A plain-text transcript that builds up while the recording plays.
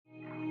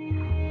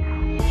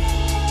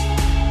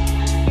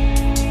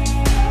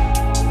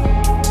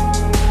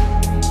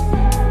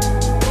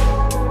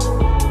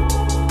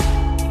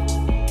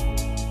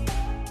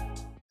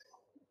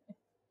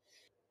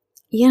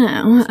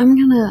I'm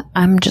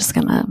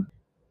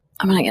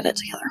gonna get it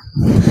together.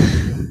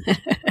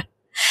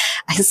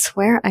 I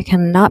swear I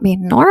cannot be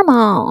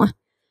normal.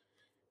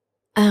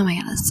 Oh my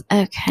goodness.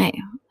 Okay.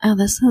 Oh,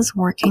 this is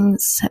working.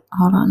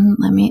 Hold on.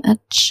 Let me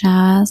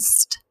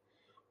adjust.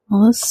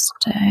 Will this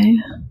stay?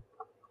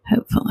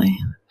 Hopefully.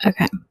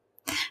 Okay.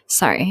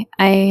 Sorry.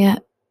 I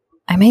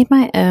made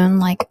my own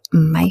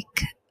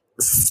mic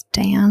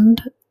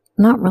stand.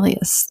 Not really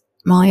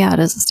well, yeah, it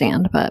is a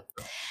stand, but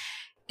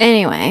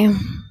anyway,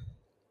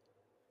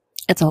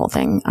 it's a whole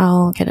thing.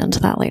 I'll get into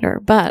that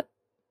later,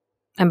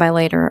 and by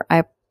later,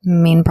 I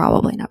mean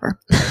probably never.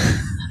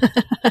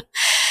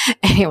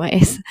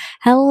 Anyways,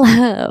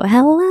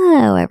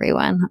 hello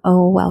everyone.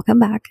 Welcome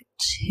back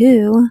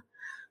to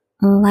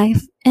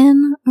Life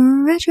in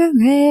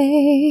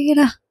Retrograde.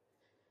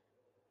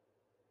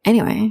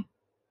 Anyway,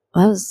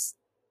 that was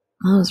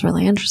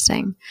really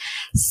interesting.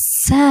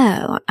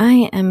 So,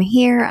 I am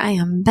here. I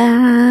am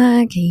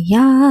back.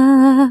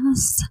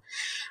 Yes.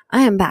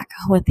 I am back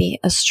with the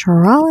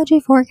astrology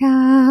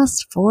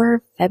forecast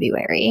for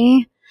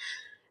February.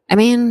 I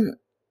mean,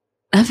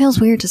 that feels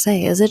weird to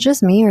say. Is it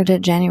just me, or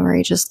did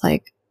January just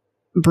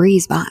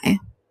breeze by?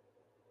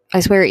 I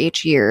swear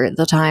each year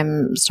the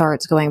time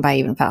starts going by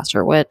even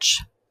faster,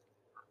 which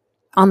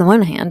on the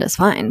one hand is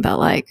fine, but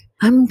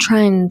I'm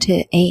trying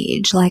to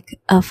age like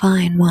a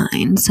fine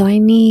wine, so I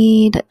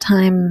need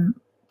time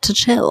to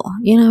chill.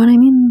 You know what I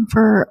mean?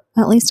 For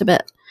at least a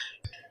bit.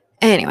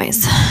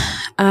 Anyways,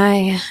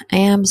 I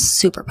am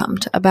super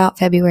pumped about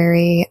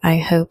February. I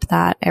hope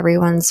that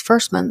everyone's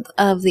first month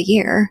of the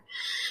year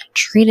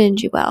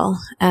treated you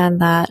well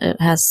and that it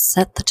has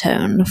set the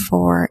tone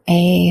for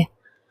a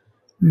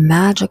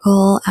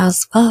magical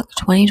as fuck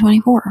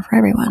 2024 for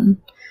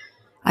everyone.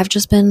 I've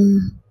just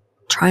been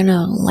trying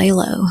to lay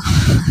low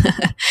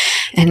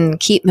and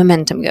keep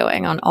momentum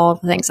going on all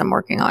the things I'm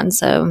working on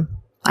so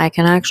I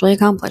can actually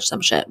accomplish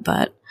some shit,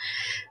 but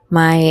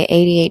my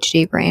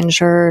ADHD brain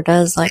sure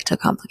does like to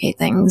complicate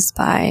things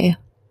by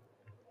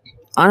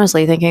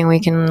honestly thinking we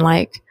can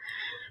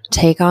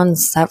take on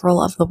several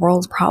of the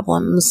world's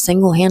problems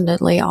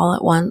single-handedly all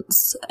at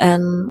once.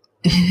 And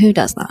who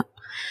does that?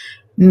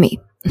 Me.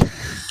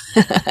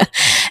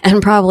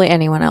 And probably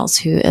anyone else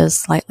who is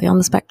slightly on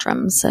the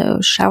spectrum.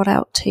 So shout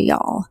out to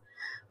y'all.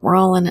 We're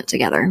all in it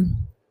together.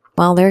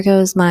 Well, there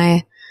goes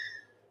my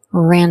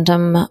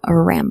random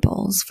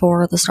rambles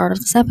for the start of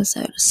this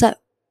episode. So,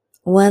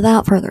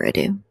 without further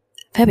ado,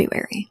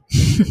 February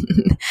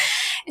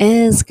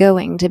is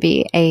going to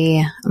be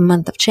a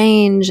month of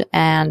change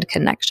and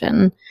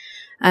connection.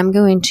 I'm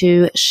going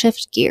to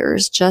shift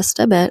gears just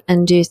a bit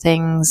and do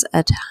things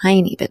a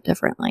tiny bit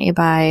differently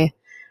by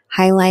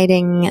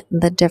highlighting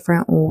the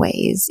different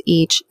ways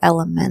each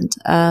element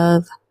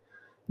of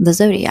the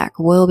zodiac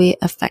will be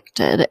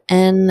affected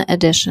in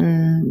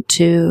addition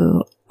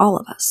to all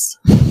of us.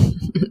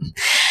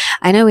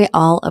 I know we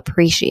all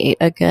appreciate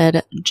a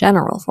good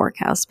general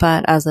forecast,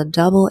 but as a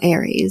double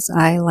Aries,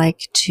 I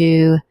like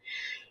to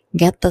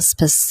get the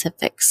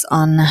specifics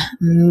on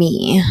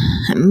me.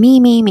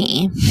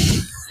 Me.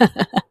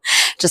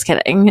 Just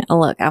kidding.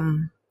 Look,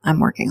 I'm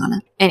working on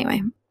it.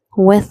 Anyway,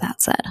 with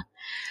that said,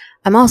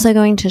 I'm also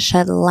going to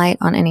shed light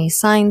on any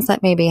signs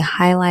that may be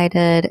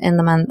highlighted in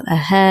the month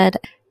ahead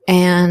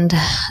and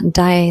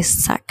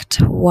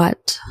dissect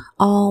what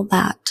all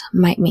that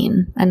might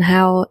mean and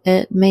how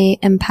it may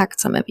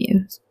impact some of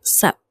you.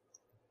 So,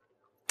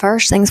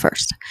 first things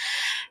first.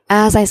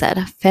 As I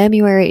said,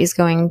 February is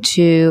going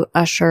to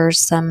usher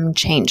some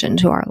change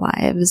into our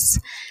lives.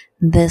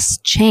 This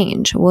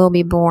change will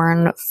be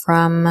born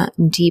from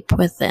deep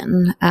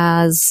within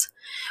as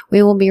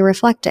we will be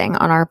reflecting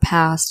on our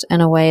past in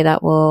a way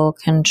that will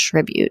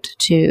contribute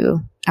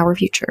to our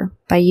future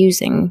by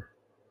using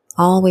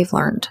all we've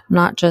learned,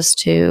 not just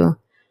to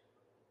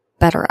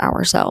better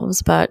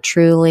ourselves, but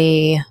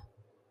truly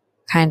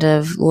kind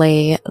of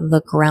lay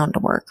the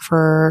groundwork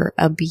for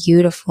a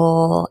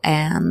beautiful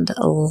and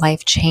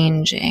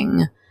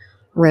life-changing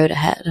road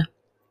ahead.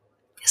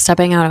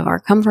 Stepping out of our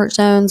comfort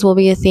zones will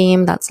be a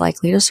theme that's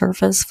likely to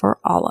surface for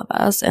all of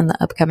us in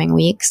the upcoming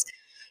weeks.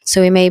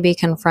 So we may be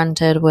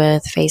confronted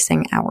with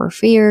facing our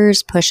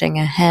fears, pushing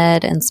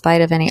ahead in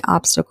spite of any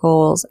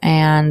obstacles,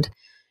 and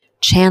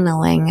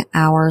channeling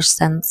our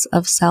sense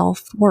of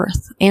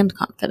self-worth and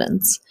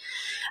confidence.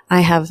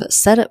 I have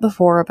said it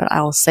before, but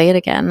I'll say it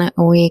again.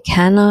 We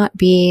cannot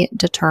be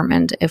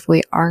determined if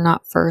we are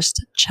not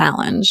first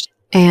challenged.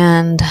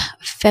 And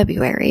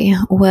February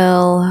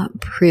will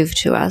prove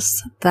to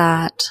us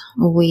that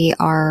we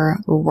are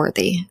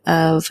worthy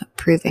of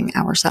proving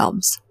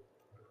ourselves.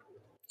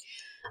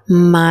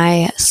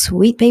 My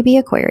sweet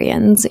baby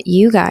Aquarians,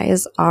 you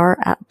guys are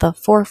at the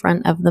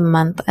forefront of the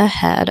month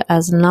ahead,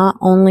 as not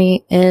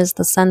only is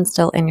the sun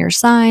still in your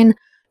sign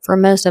for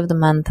most of the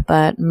month,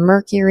 but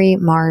Mercury,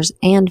 Mars,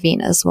 and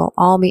Venus will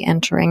all be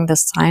entering the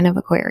sign of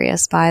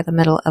Aquarius by the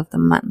middle of the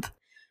month.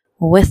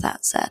 With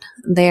that said,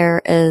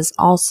 there is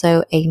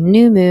also a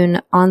new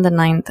moon on the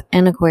 9th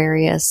in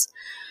Aquarius,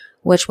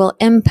 which will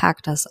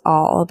impact us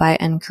all by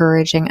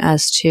encouraging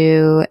us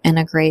to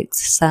integrate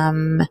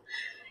some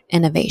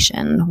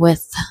innovation,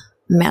 with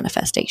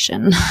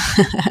manifestation.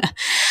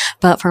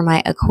 But for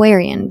my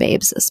Aquarian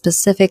babes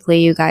specifically,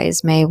 you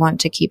guys may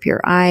want to keep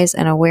your eyes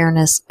and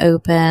awareness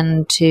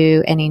open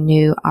to any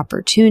new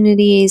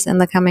opportunities in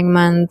the coming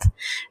month,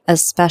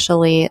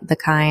 especially the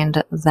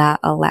kind that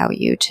allow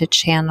you to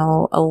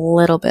channel a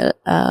little bit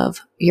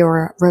of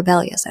your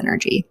rebellious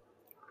energy.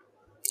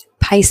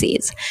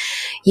 Pisces,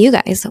 you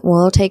guys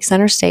will take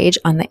center stage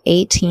on the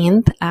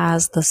 18th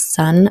as the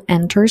sun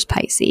enters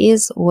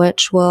Pisces,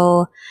 which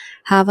will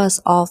have us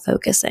all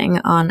focusing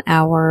on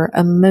our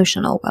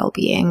emotional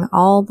well-being,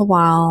 all the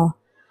while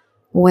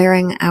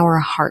wearing our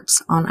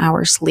hearts on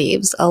our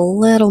sleeves a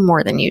little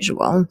more than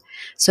usual.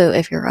 So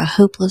if you're a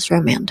hopeless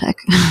romantic,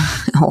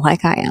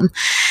 like I am,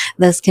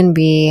 this can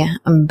be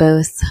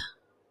both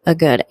a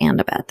good and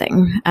a bad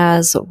thing,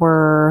 as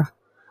we're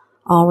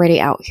already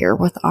out here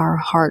with our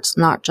hearts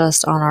not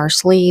just on our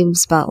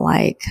sleeves, but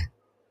like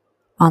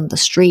on the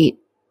street,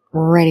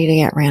 ready to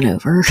get ran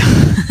over.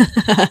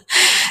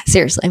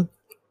 Seriously.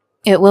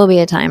 It will be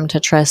a time to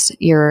trust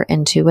your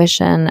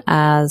intuition,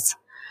 as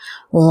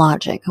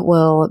logic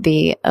will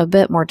be a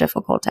bit more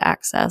difficult to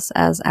access,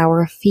 as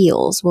our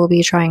feels will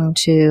be trying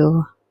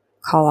to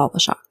call all the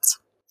shots.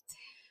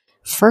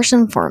 First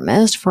and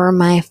foremost, for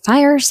my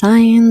fire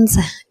signs,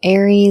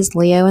 Aries,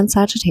 Leo, and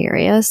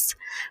Sagittarius,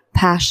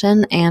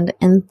 passion and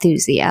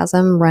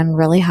enthusiasm run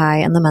really high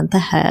in the month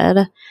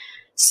ahead.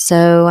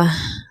 So,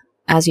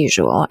 as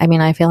usual,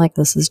 I feel like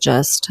this is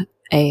just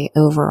a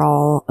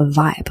overall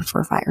vibe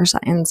for fire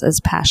signs, is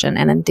passion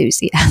and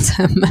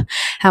enthusiasm.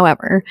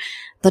 However,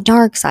 the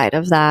dark side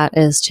of that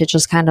is to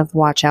just kind of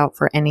watch out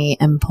for any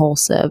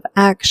impulsive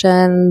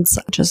actions.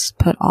 Just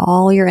put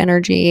all your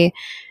energy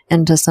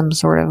into some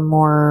sort of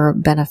more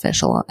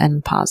beneficial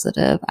and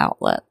positive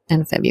outlet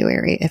in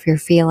February if you're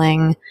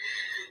feeling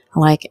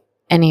like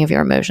any of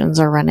your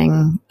emotions are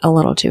running a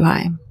little too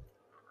high.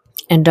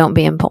 And don't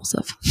be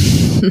impulsive.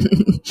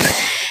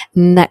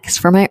 Next,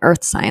 for my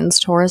earth signs,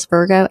 Taurus,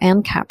 Virgo,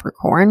 and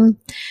Capricorn,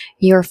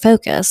 your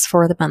focus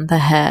for the month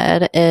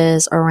ahead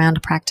is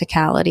around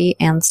practicality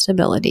and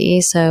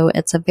stability. So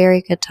it's a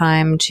very good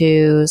time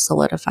to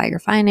solidify your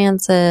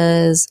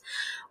finances,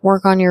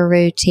 work on your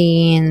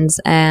routines,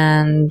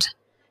 and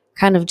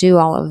kind of do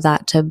all of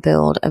that to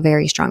build a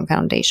very strong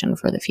foundation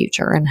for the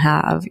future and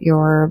have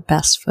your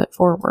best foot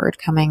forward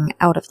coming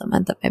out of the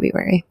month of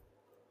February.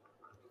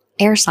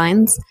 Air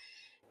signs,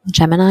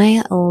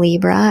 Gemini,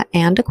 Libra,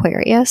 and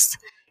Aquarius.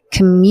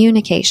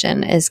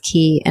 Communication is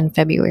key in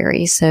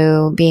February,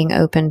 so being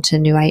open to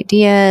new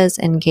ideas,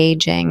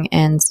 engaging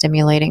in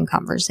stimulating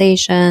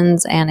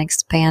conversations, and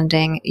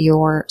expanding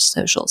your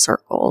social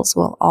circles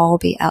will all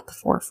be at the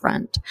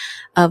forefront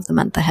of the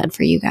month ahead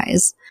for you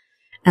guys.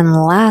 And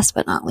last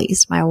but not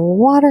least, my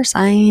water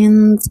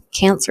signs,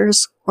 Cancer,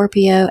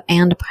 Scorpio,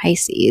 and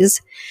Pisces.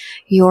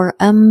 Your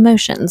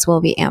emotions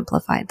will be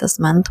amplified this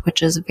month,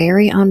 which is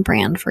very on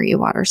brand for you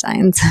water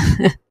signs.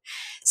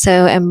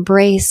 So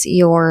embrace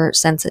your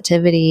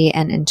sensitivity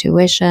and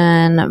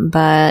intuition,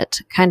 but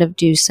kind of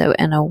do so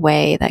in a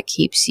way that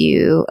keeps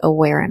you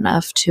aware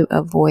enough to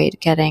avoid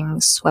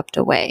getting swept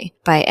away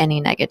by any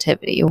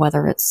negativity,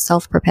 whether it's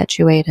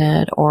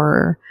self-perpetuated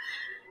or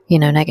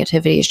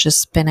negativity is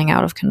just spinning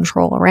out of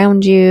control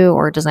around you,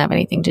 or it doesn't have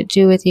anything to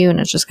do with you and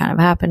it's just kind of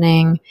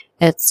happening.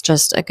 It's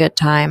just a good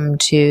time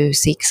to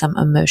seek some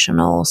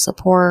emotional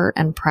support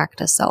and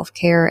practice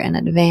self-care in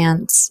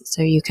advance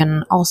so you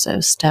can also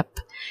step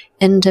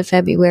into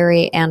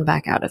February and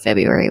back out of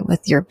February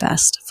with your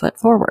best foot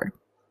forward.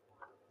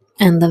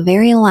 And the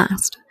very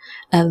last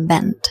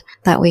event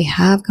that we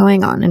have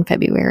going on in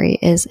February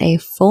is a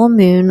full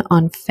moon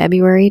on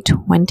February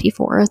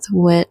 24th,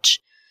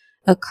 which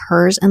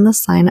occurs in the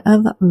sign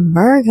of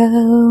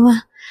Virgo.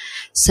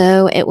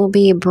 So it will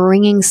be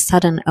bringing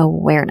sudden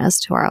awareness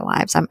to our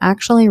lives. I'm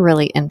actually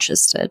really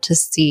interested to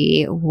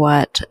see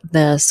what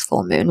this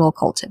full moon will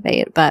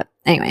cultivate. But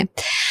anyway,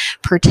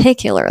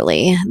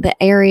 particularly the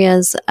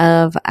areas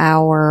of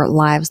our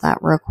lives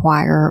that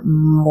require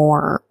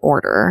more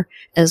order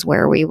is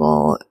where we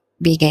will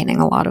be gaining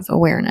a lot of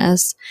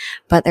awareness.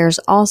 But there's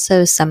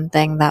also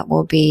something that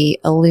will be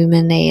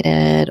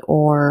illuminated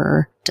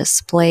or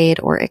displayed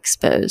or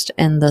exposed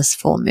in this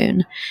full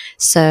moon.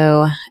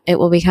 So it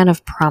will be kind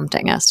of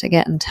prompting us to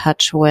get in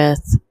touch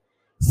with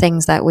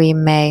things that we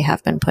may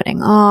have been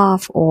putting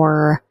off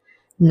or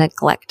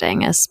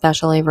neglecting,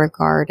 especially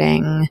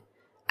regarding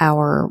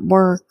our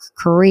work,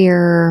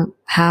 career,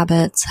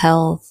 habits,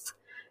 health,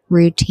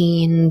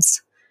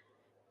 routines,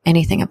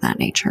 anything of that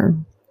nature.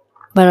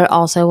 But it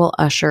also will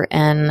usher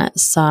in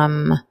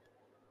some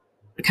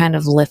kind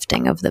of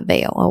lifting of the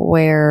veil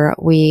where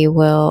we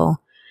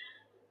will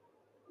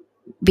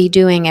be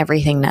doing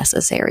everything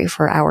necessary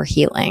for our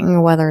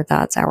healing, whether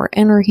that's our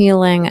inner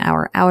healing,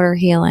 our outer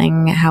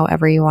healing,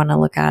 however you want to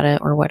look at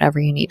it, or whatever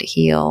you need to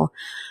heal.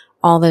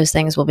 All those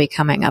things will be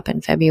coming up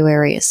in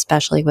February,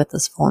 especially with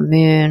this full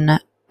moon,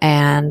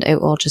 and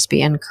it will just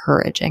be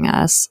encouraging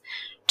us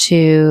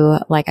to,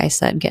 like I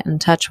said, get in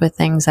touch with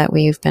things that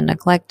we've been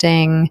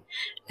neglecting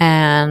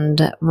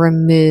and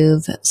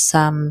remove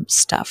some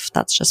stuff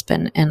that's just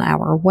been in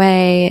our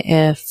way.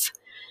 If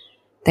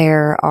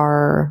there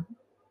are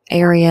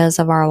areas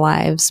of our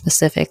lives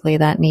specifically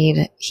that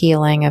need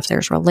healing, if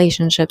there's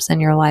relationships in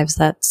your lives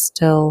that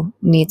still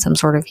need some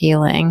sort of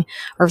healing,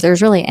 or if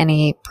there's really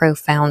any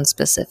profound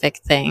specific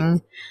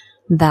thing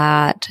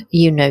that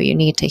you know you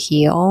need to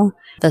heal,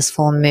 this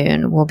full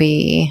moon will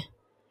be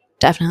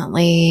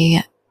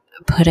definitely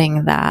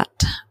putting that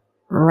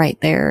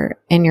right there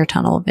in your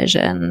tunnel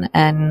vision,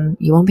 and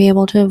you won't be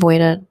able to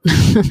avoid it.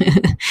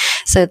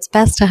 So it's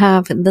best to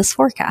have this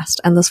forecast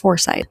and this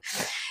foresight.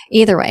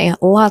 Either way,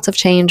 lots of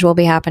change will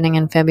be happening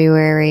in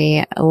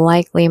February,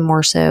 likely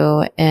more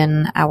so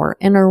in our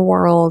inner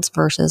worlds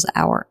versus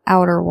our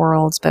outer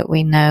worlds, but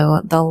we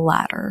know the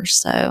latter.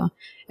 So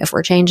if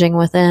we're changing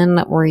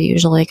within, we're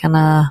usually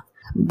gonna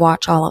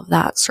watch all of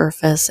that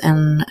surface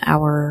in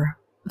our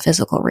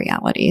physical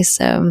reality.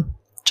 So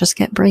just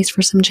get braced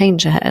for some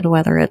change ahead,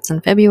 whether it's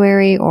in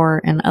February or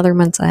in other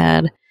months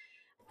ahead.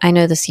 I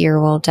know this year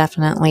will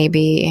definitely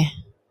be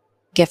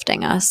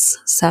gifting us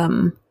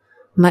some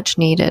much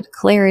needed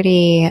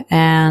clarity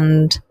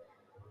and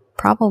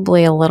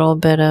probably a little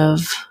bit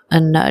of a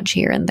nudge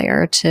here and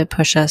there to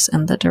push us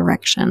in the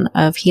direction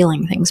of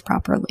healing things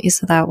properly.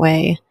 So that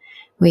way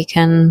we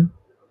can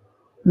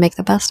make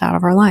the best out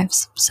of our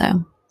lives.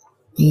 So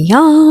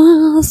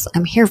yes,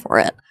 I'm here for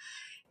it.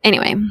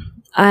 Anyway,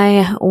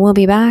 I will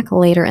be back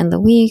later in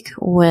the week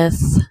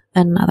with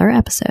another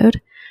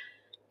episode,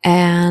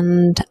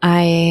 and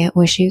I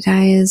wish you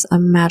guys a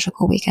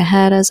magical week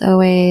ahead as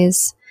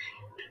always.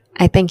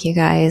 I thank you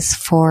guys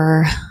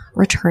for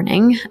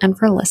returning and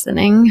for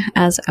listening.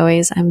 As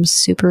always, I'm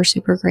super,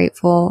 super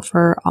grateful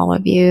for all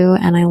of you,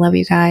 and I love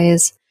you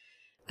guys.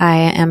 I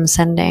am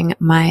sending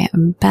my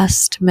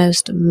best,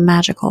 most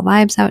magical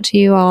vibes out to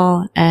you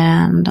all,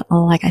 and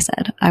like I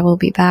said, I will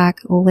be back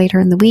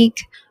later in the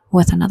week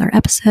with another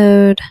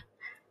episode.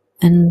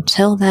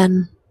 Until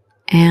then,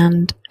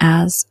 and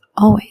as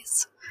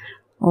always,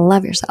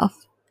 love yourself,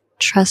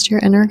 trust your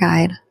inner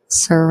guide,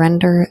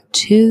 surrender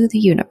to the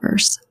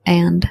universe,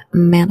 and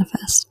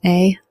manifest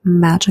a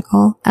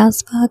magical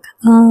as fuck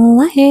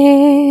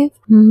life.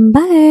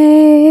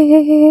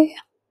 Bye.